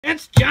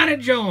It's Johnny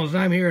Jones.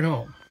 I'm here at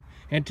home.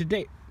 And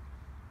today...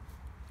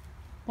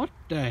 What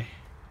the...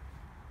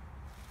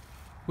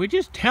 We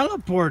just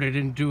teleported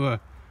into a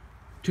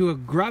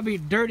grubby,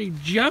 dirty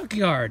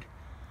junkyard.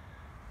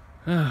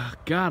 Oh,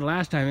 God,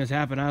 last time this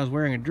happened, I was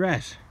wearing a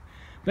dress.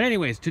 But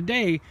anyways,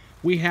 today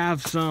we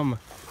have some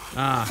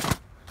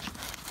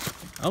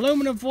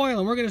aluminum foil,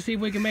 and we're going to see if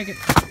we can make it...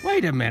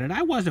 Wait a minute,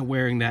 I wasn't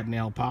wearing that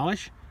nail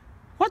polish.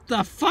 What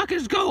the fuck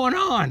is going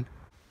on?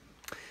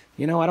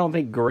 You know, I don't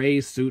think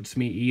gray suits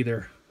me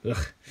either.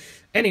 Ugh.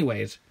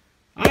 Anyways,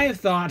 I have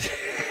thought...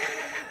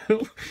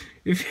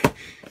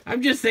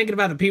 I'm just thinking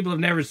about the people who've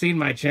never seen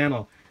my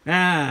channel.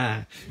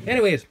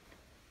 Anyways,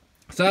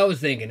 so I was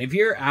thinking, if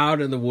you're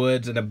out in the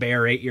woods and a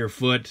bear ate your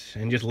foot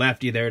and just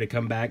left you there to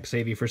come back,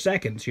 save you for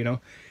seconds, you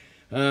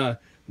know,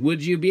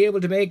 would you be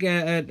able to make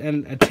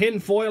a tin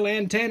foil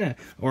antenna,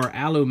 or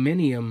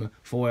aluminium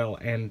foil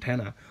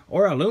antenna,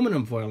 or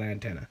aluminum foil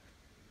antenna,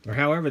 or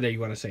however that you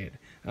want to say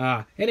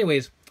it?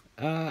 Anyways,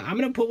 I'm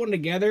going to put one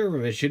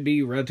together. It should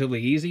be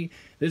relatively easy.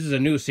 This is a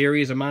new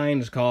series of mine.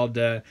 It's called,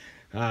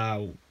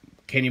 Can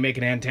You Make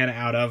an Antenna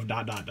Out of ...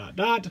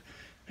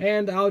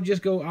 And I'll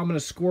just go, I'm going to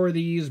score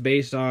these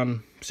based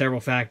on several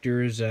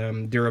factors,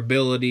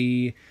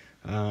 durability,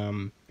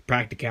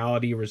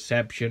 practicality,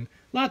 reception,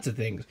 lots of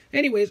things.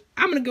 Anyways,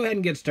 I'm going to go ahead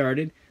and get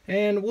started,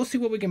 and we'll see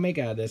what we can make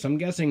out of this. I'm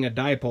guessing a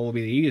dipole will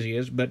be the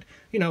easiest, but,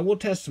 you know, we'll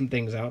test some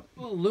things out.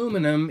 Well,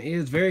 aluminum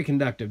is very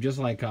conductive, just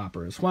like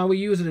copper. That's why we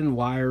use it in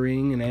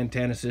wiring and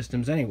antenna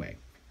systems anyway.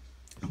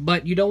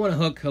 But you don't want to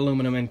hook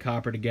aluminum and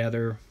copper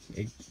together.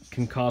 It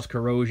can cause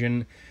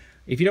corrosion.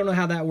 If you don't know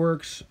how that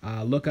works,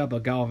 look up a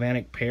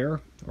galvanic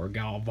pair, or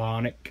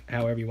galvanic,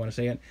 however you want to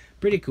say it.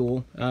 Pretty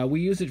cool. We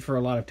use it for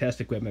a lot of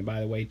test equipment, by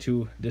the way,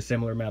 two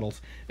dissimilar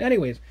metals.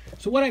 Anyways,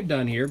 so what I've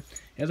done here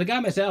is I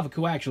got myself a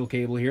coaxial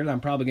cable here that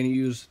I'm probably going to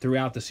use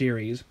throughout the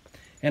series.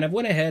 And I've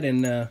went ahead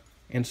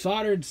and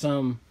soldered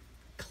some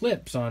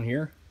clips on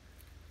here,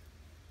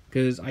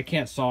 because I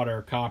can't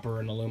solder copper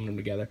and aluminum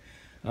together.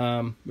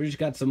 We just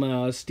got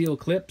some steel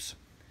clips.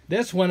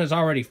 This one is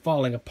already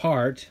falling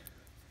apart.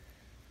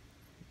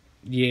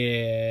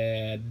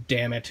 Yeah,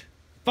 damn it.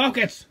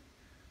 Focus!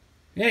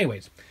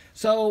 Anyways,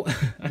 so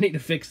I need to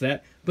fix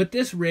that. But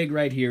this rig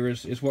right here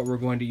is what we're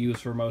going to use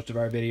for most of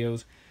our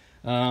videos.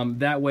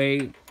 That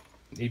way,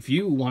 if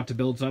you want to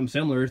build something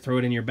similar, throw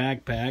it in your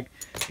backpack,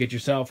 get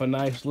yourself a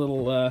nice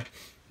little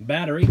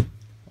battery.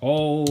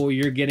 Oh,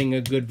 you're getting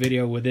a good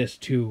video with this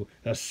too.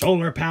 The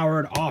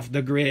solar-powered,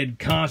 off-the-grid,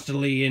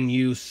 constantly in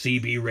use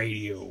CB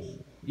radio.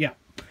 Yeah,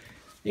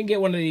 you can get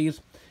one of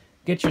these.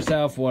 Get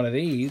yourself one of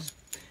these.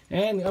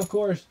 And, of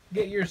course,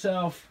 get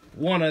yourself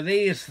one of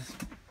these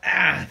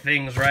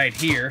things right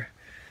here.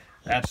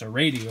 That's a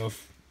radio.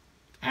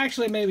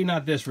 Actually, maybe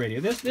not this radio.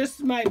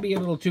 This might be a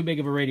little too big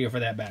of a radio for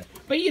that battery.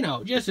 But, you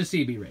know, just a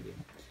CB radio.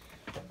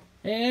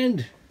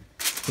 And,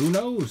 who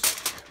knows?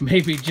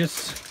 Maybe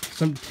just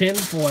some tin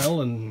foil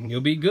and you'll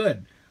be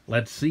good.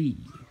 Let's see.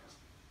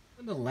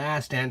 In the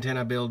last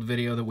antenna build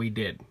video that we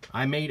did,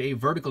 I made a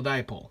vertical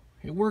dipole.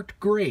 It worked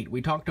great.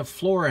 We talked to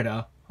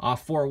Florida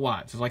off 4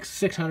 watts. It's like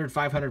 600,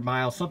 500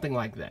 miles, something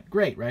like that.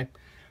 Great, right?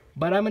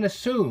 But I'm going to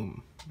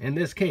assume, in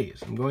this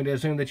case, I'm going to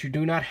assume that you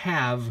do not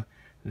have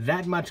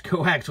that much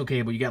coaxial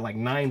cable. You got like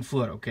 9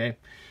 foot, okay?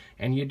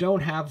 And you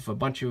don't have a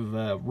bunch of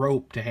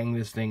rope to hang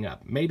this thing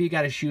up. Maybe you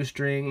got a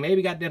shoestring, maybe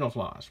you got dental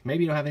floss,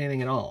 maybe you don't have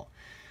anything at all.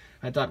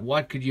 I thought,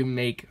 what could you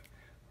make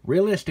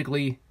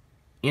realistically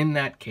in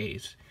that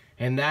case?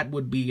 And that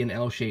would be an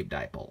L-shaped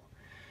dipole.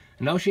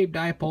 An L-shaped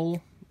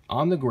dipole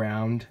on the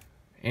ground.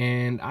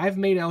 And I've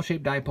made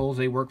L-shaped dipoles,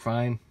 they work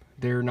fine.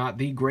 They're not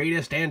the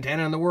greatest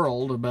antenna in the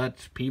world,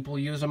 but people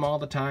use them all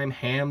the time.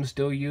 Hams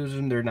still use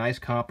them. They're nice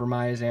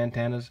compromise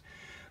antennas.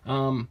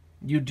 You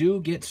do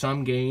get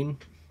some gain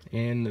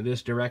in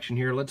this direction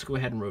here. Let's go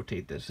ahead and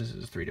rotate this. This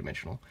is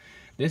three-dimensional.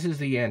 This is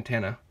the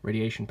antenna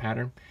radiation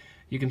pattern.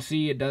 You can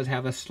see it does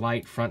have a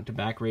slight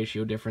front-to-back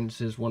ratio difference.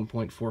 Is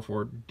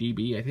 1.44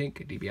 dB, I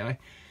think,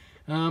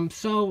 dBi.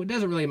 So it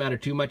doesn't really matter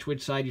too much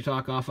which side you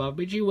talk off of,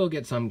 but you will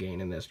get some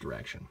gain in this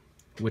direction,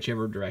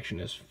 whichever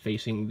direction is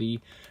facing the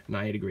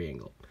 90-degree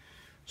angle.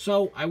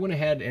 So I went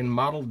ahead and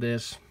modeled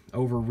this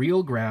over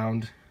real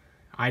ground.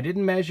 I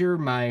didn't measure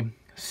my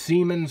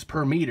Siemens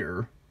per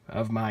meter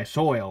of my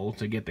soil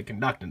to get the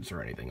conductance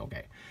or anything,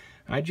 okay?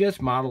 I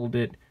just modeled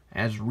it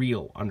as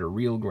real, under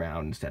real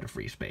ground instead of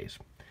free space.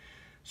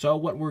 So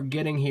what we're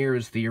getting here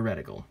is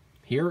theoretical.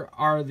 Here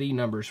are the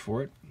numbers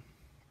for it.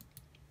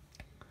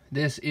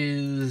 This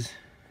is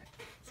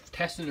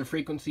tested a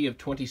frequency of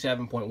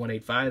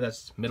 27.185.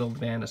 That's middle of the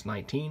band. That's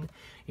 19.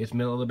 It's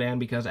middle of the band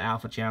because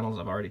alpha channels.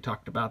 I've already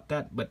talked about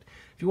that. But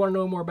if you want to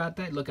know more about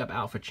that, look up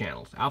alpha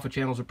channels. Alpha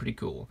channels are pretty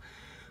cool.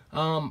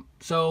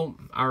 So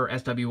our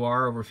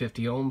SWR over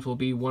 50 ohms will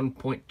be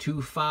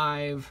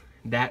 1.25.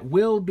 That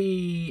will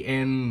be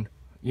in,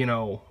 you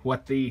know,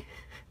 what the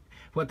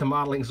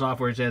modeling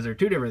software says are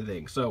two different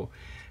things. So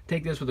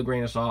take this with a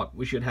grain of salt.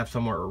 We should have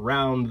somewhere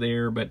around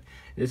there, but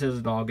this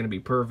isn't all going to be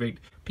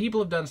perfect.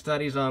 People have done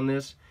studies on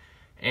this,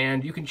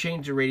 and you can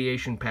change the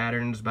radiation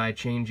patterns by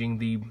changing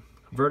the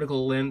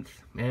vertical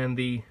length and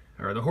the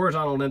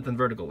horizontal length and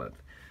vertical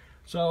length.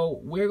 So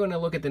we're going to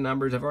look at the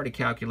numbers. I've already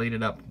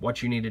calculated up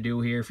what you need to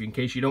do here in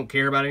case you don't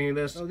care about any of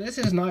this. So this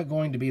is not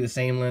going to be the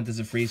same length as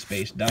a free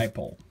space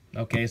dipole.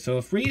 Okay, so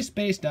a free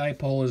space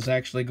dipole is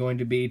actually going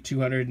to be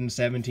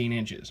 217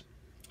 inches.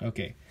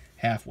 Okay,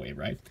 halfway,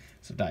 right?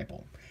 It's a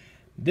dipole.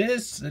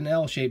 This, an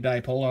L-shaped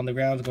dipole on the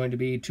ground, is going to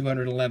be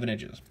 211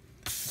 inches.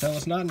 So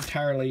it's not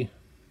entirely,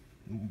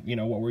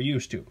 what we're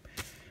used to.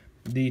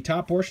 The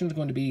top portion is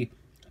going to be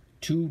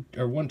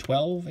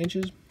 112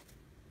 inches.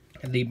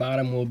 And the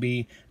bottom will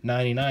be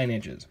 99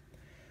 inches.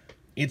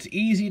 It's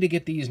easy to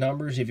get these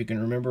numbers if you can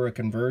remember a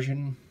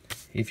conversion.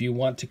 If you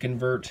want to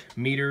convert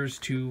meters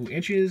to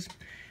inches,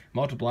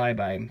 multiply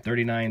by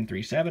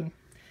 39.37.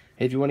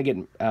 If you want to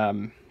get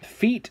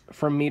feet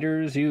from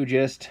meters, you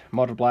just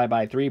multiply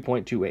by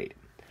 3.28.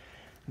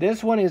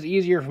 This one is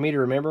easier for me to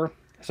remember,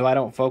 so I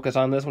don't focus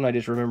on this one. I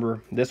just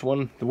remember this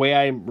one. The way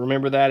I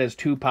remember that is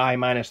 2 pi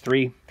minus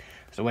 3.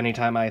 So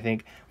anytime I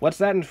think, what's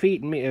that in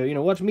feet?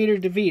 What's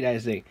meters to feet? I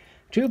say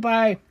 2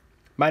 pi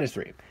minus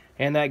 3.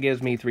 And that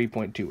gives me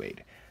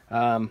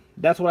 3.28.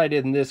 That's what I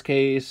did in this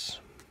case.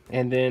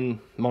 And then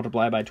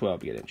multiply by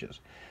 12 to get inches.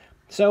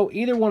 So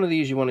either one of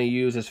these you want to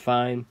use is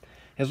fine.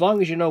 As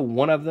long as you know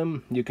one of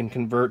them, you can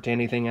convert to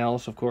anything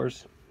else, of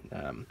course.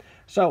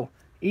 So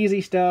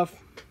easy stuff.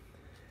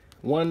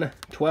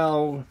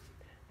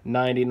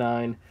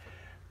 112.99.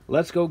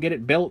 Let's go get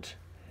it built.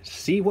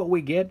 See what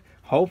we get.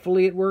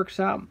 Hopefully it works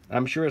out.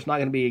 I'm sure it's not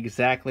going to be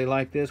exactly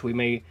like this. We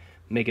may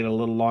make it a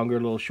little longer, a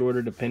little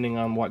shorter, depending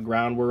on what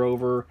ground we're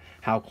over,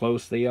 how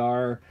close they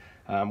are,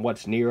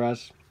 what's near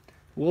us.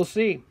 We'll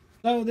see.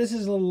 So this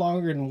is a little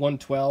longer than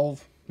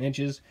 112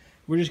 inches.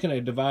 We're just going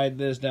to divide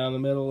this down the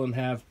middle and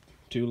have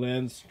two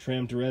lengths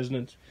trimmed to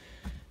resonance.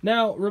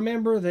 Now,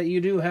 remember that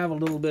you do have a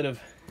little bit of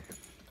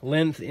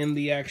length in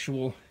the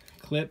actual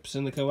clips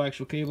and the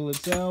coaxial cable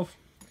itself.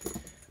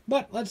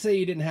 But let's say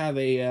you didn't have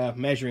a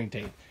measuring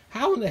tape.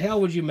 How in the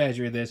hell would you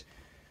measure this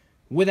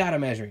without a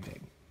measuring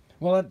tape?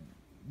 Well,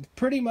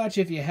 pretty much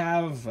if you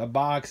have a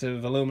box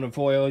of aluminum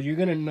foil, you're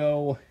going to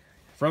know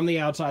from the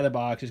outside of the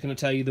box, it's going to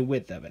tell you the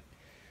width of it.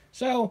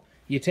 So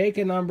you take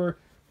a number,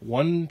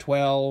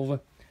 112,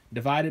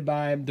 divided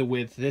by the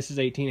width. This is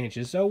 18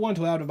 inches. So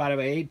 112 divided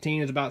by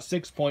 18 is about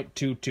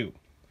 6.22.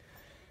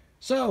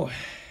 So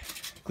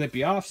clip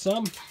you off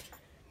some.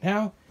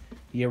 Now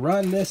you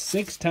run this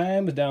 6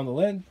 times down the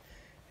length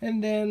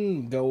and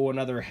then go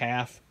another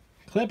half.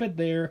 Clip it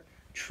there,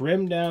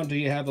 trim down till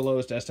you have the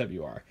lowest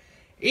SWR.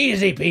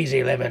 Easy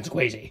peasy lemon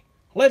squeezy.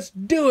 Let's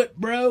do it,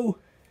 bro.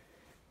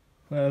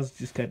 Well, let's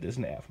just cut this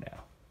in half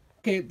now.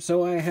 Okay,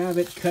 so I have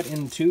it cut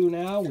in two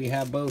now. We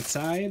have both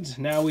sides.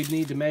 Now we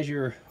need to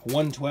measure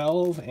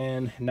 112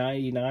 and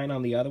 99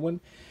 on the other one.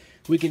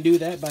 We can do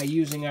that by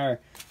using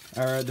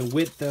the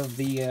width of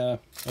the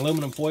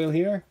aluminum foil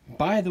here.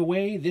 By the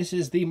way, this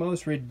is the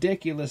most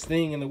ridiculous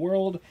thing in the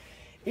world.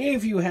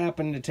 If you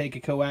happen to take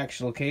a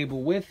coaxial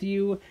cable with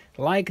you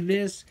like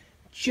this,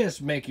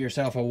 just make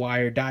yourself a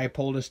wire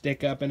dipole to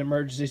stick up in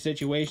emergency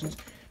situations,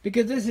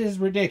 because this is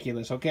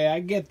ridiculous, okay?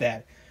 I get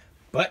that.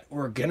 But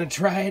we're gonna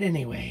try it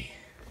anyway.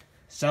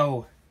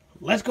 So,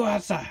 let's go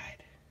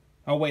outside.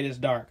 Oh wait, it's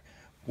dark.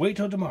 Wait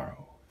till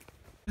tomorrow.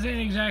 This ain't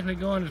exactly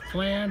going as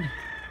planned.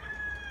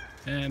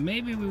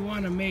 Maybe we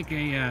want to make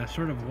a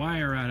sort of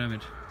wire out of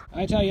it.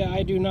 I tell you,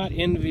 I do not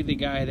envy the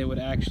guy that would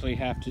actually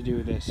have to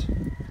do this.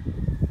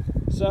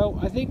 So,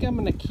 I think I'm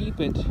gonna keep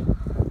it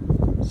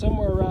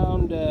somewhere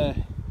around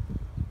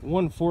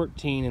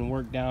 114 and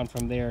work down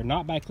from there.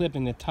 Not by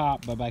clipping the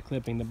top, but by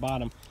clipping the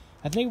bottom.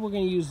 I think we're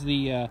going to use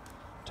the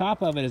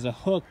top of it as a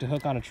hook to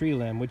hook on a tree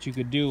limb, which you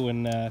could do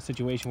in a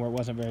situation where it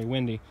wasn't very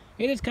windy.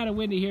 It is kind of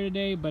windy here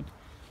today, but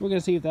we're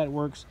going to see if that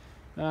works.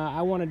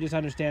 I want to just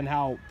understand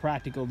how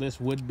practical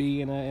this would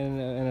be in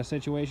a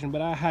situation,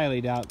 but I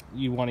highly doubt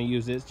you want to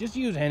use this. Just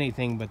use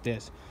anything but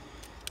this.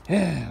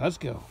 Let's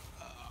go.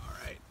 All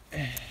right.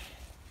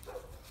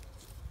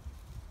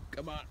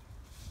 Come on.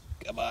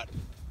 Come on.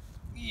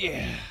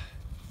 Yeah.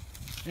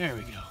 There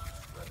we go.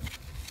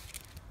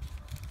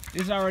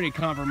 This is already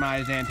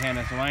compromised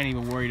antenna, so I ain't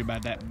even worried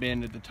about that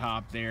bend at the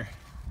top there.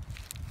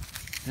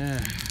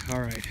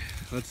 All right.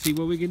 Let's see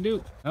what we can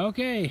do.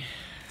 Okay.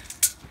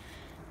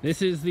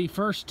 This is the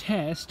first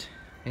test,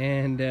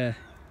 and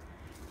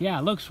yeah,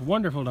 it looks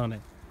wonderful, doesn't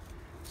it?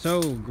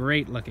 So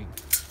great looking.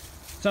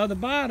 So the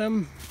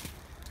bottom,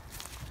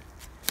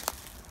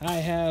 I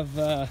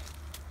have,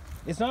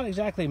 it's not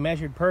exactly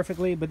measured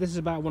perfectly, but this is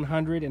about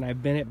 100, and I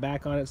bent it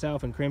back on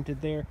itself and crimped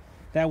it there.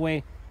 That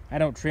way, I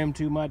don't trim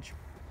too much.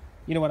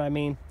 You know what I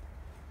mean?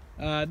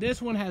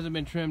 This one hasn't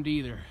been trimmed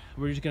either.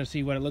 We're just going to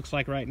see what it looks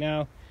like right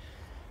now,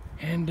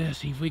 and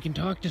see if we can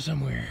talk to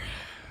somewhere.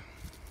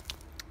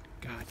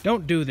 God,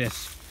 don't do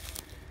this.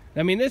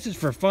 I mean, this is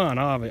for fun,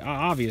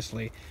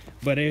 obviously,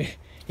 but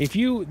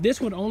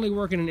this would only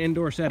work in an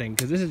indoor setting,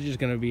 because this is just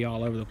going to be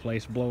all over the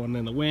place, blowing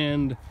in the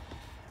wind.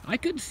 I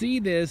could see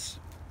this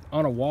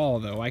on a wall,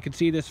 though. I could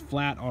see this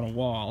flat on a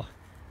wall,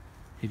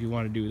 if you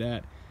want to do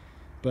that.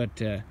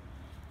 But,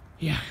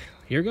 yeah,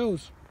 here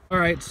goes.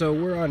 Alright, so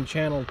we're on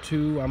channel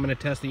 2. I'm going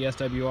to test the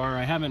SWR.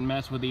 I haven't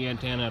messed with the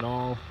antenna at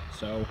all,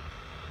 so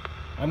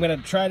I'm going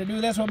to try to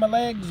do this with my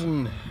legs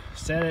and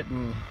set it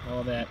and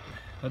all that.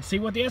 Let's see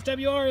what the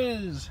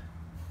SWR is.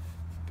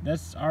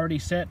 That's already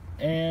set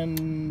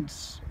and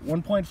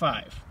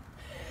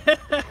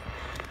 1.5.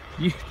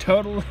 You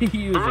totally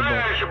usable.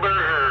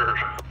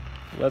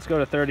 Let's go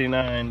to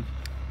 39.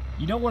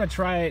 You don't want to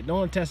try it. Don't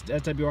want to test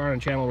SWR on a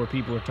channel where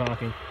people are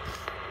talking.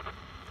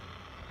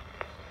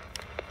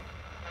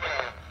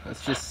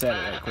 Let's just set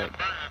it right quick.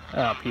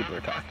 Oh, people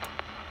are talking.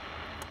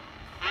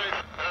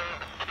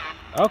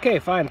 Okay,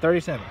 fine,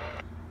 37.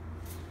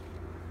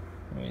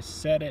 Let me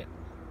set it.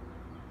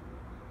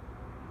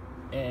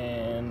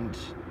 And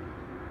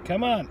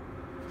come on.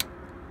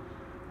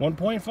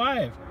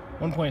 1.5,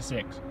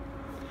 1.6.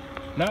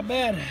 Not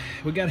bad.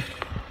 We got.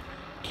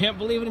 Can't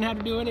believe we didn't have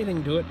to do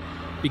anything to it,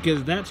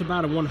 because that's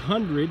about a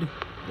 100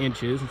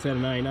 inches instead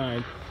of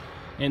 99,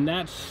 and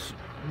that's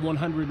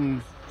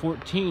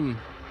 114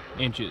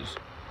 inches.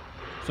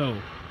 So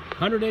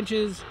 100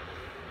 inches,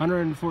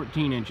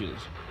 114 inches,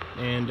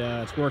 and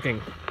it's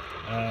working.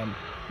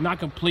 Not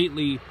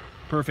completely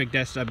perfect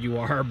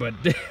SWR, but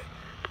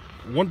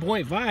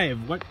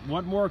 1.5.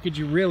 What more could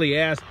you really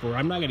ask for?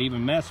 I'm not gonna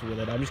even mess with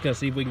it. I'm just gonna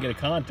see if we can get a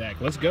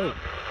contact. Let's go.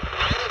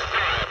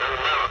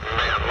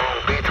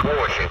 Long Beach,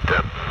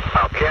 Washington.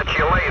 I'll catch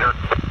you later.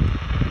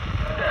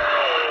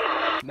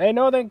 Hey,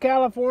 Northern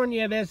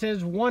California, this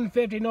is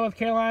 150 North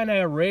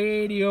Carolina,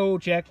 radio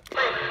check.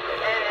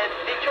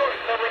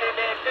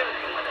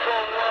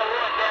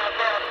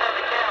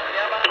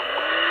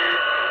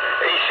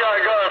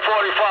 Shotgun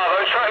 45.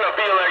 I'm trying to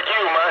be like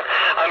you, man.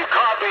 I'm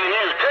copying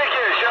you. Take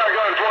care,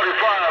 Shotgun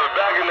 45.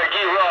 Back in the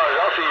garage.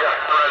 I'll see ya.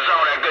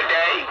 Arizona, good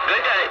day.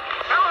 Good day.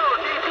 Hello,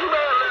 DC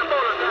man.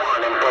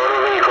 One in Puerto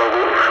Rico.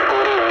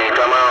 Good evening.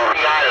 Come on.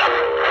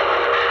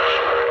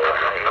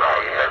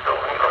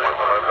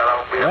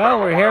 Well,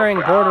 we're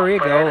hearing Puerto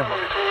Rico.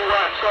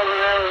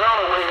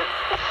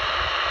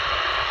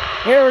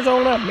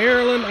 Arizona,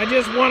 Maryland. I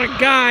just want a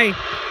guy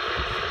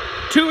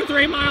 2 or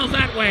 3 miles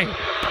that way.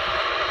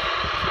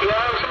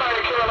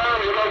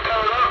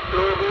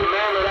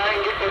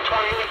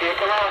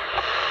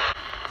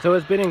 So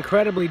it's been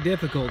incredibly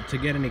difficult to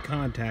get any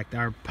contact.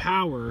 Our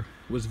power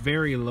was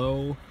very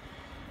low,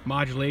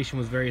 modulation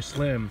was very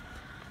slim.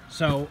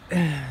 So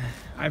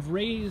I've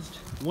raised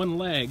one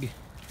leg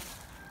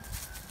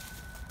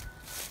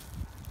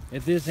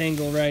at this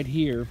angle right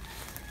here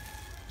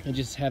and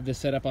just have this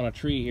set up on a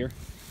tree here,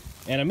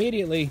 and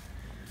immediately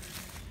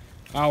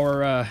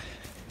our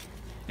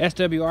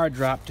SWR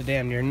dropped to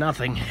damn near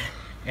nothing,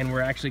 and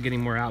we're actually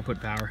getting more output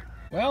power.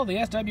 Well, the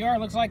SWR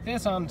looks like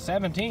this on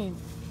 17.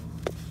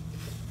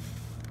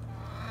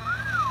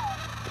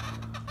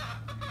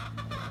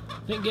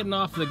 I think getting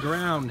off the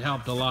ground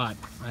helped a lot.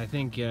 I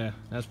think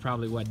that's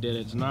probably what did it.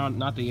 It's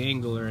not the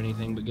angle or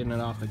anything, but getting it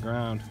off the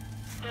ground.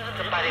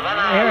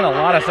 I'm hearing a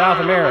lot of South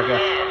America.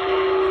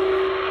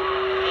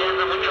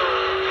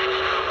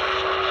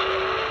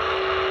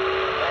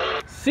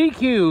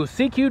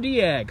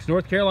 CQDX,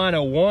 North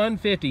Carolina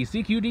 150,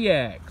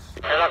 CQDX.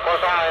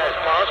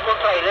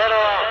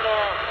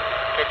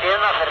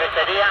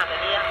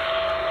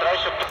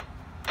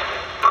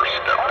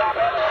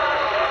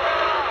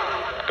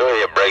 Go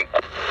ahead, break.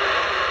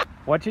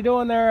 What you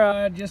doing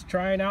there? Just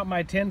trying out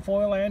my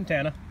tinfoil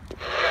antenna.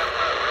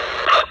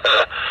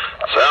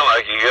 Sound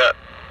like you got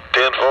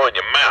tinfoil in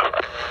your mouth.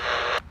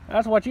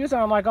 That's what you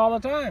sound like all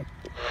the time.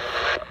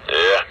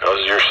 Yeah, those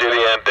are your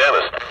shitty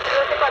antennas.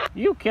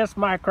 You kiss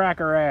my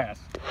cracker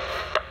ass.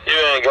 You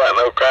ain't got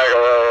no cracker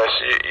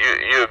ass.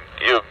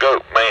 You a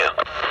goat, man.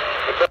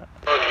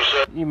 What you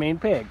said? You mean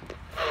pig.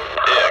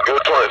 Yeah, go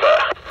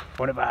 25.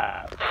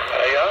 25.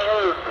 Hey, I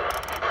heard.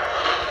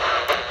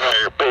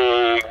 You're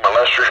big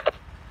molester.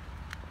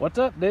 What's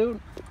up,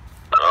 dude?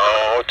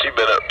 Oh, what you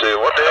been up to?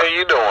 What the hell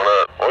you doing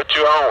up? What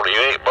you on?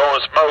 You ain't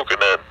blowing smoke or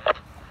nothing.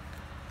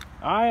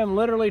 I am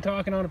literally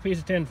talking on a piece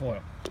of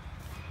tinfoil.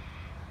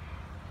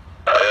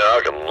 Yeah,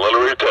 I can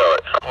literally tell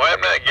it. What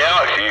happened to that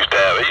Galaxy used to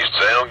have? It used to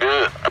sound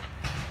good.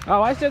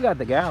 Oh, I still got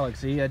the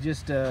Galaxy. I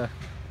just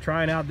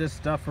trying out this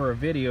stuff for a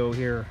video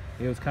here.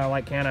 It was kind of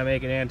like, can I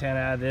make an antenna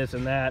out of this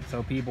and that?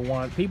 So people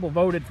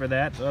voted for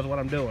that, so that's what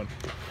I'm doing.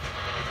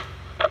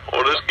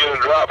 Well, just get a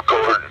drop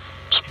cord,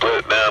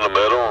 split it down the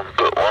middle, and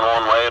put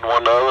one way and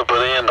one the other, put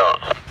the end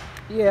on.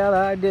 Yeah,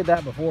 I did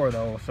that before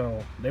though,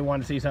 so they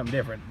wanted to see something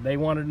different. They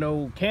wanted to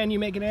know, can you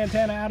make an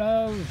antenna out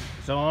of?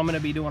 So I'm gonna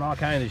be doing all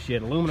kinds of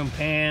shit. Aluminum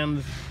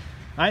cans.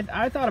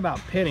 I thought about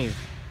pennies.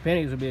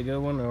 Pennies would be a good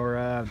one,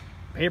 or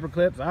paper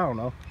clips, I don't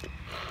know.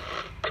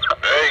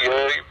 There you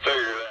go, you can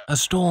figure it out. A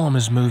storm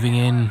is moving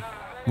in.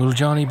 Will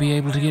Johnny be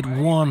able to get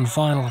one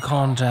final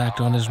contact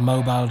on his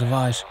mobile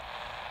device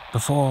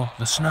before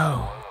the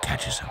snow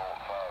catches him?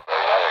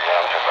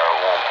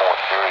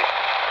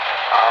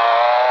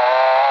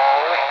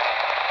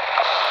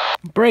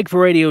 Break for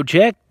radio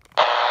check.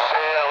 Yeah,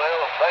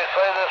 well, they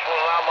say this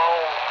one I'm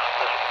on,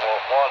 this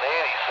was what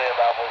Eddie said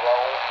I was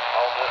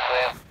on this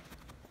end.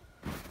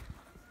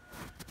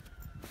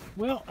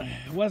 Well,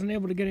 wasn't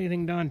able to get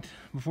anything done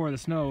before the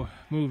snow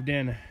moved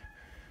in.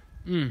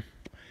 The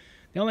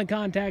only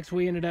contacts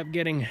we ended up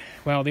getting,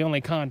 well, the only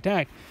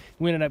contact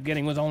we ended up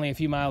getting was only a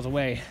few miles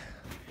away.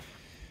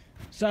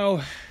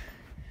 So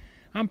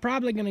I'm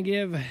probably going to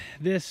give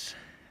this,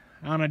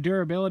 on a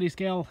durability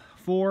scale,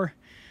 4.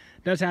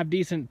 It does have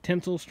decent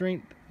tensile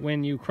strength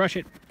when you crush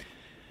it.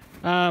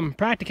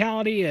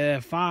 Practicality,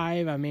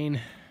 5. I mean,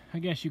 I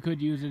guess you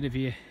could use it if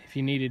you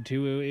needed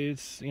to.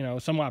 It's, you know,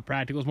 somewhat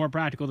practical. It's more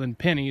practical than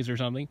pennies or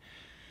something.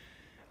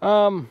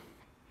 And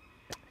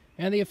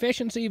the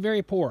efficiency,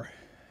 very poor.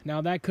 Now,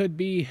 that could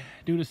be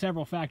due to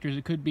several factors.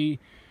 It could be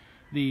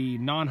the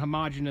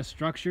non-homogeneous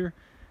structure.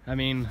 I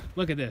mean,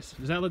 look at this.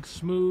 Does that look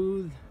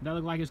smooth? Does that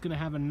look like it's going to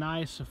have a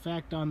nice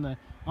effect on the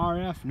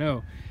RF?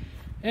 No.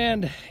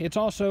 And it's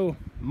also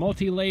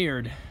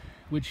multi-layered,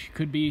 which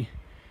could be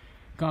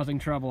causing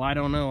trouble. I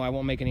don't know. I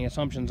won't make any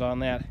assumptions on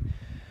that.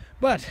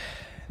 But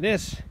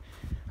this,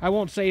 I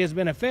won't say has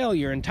been a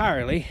failure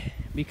entirely,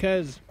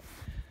 because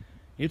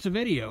it's a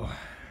video.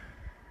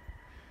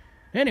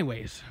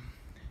 Anyways,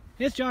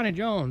 it's Johnny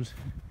Jones.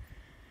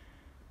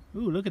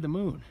 Ooh, look at the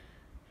moon.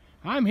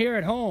 I'm here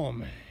at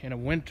home in a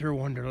winter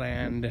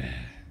wonderland.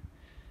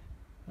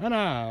 And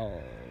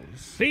I'll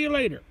see you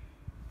later.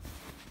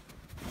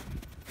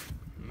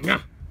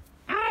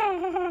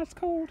 Ah, it's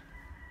cold.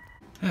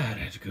 Ah,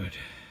 that's good.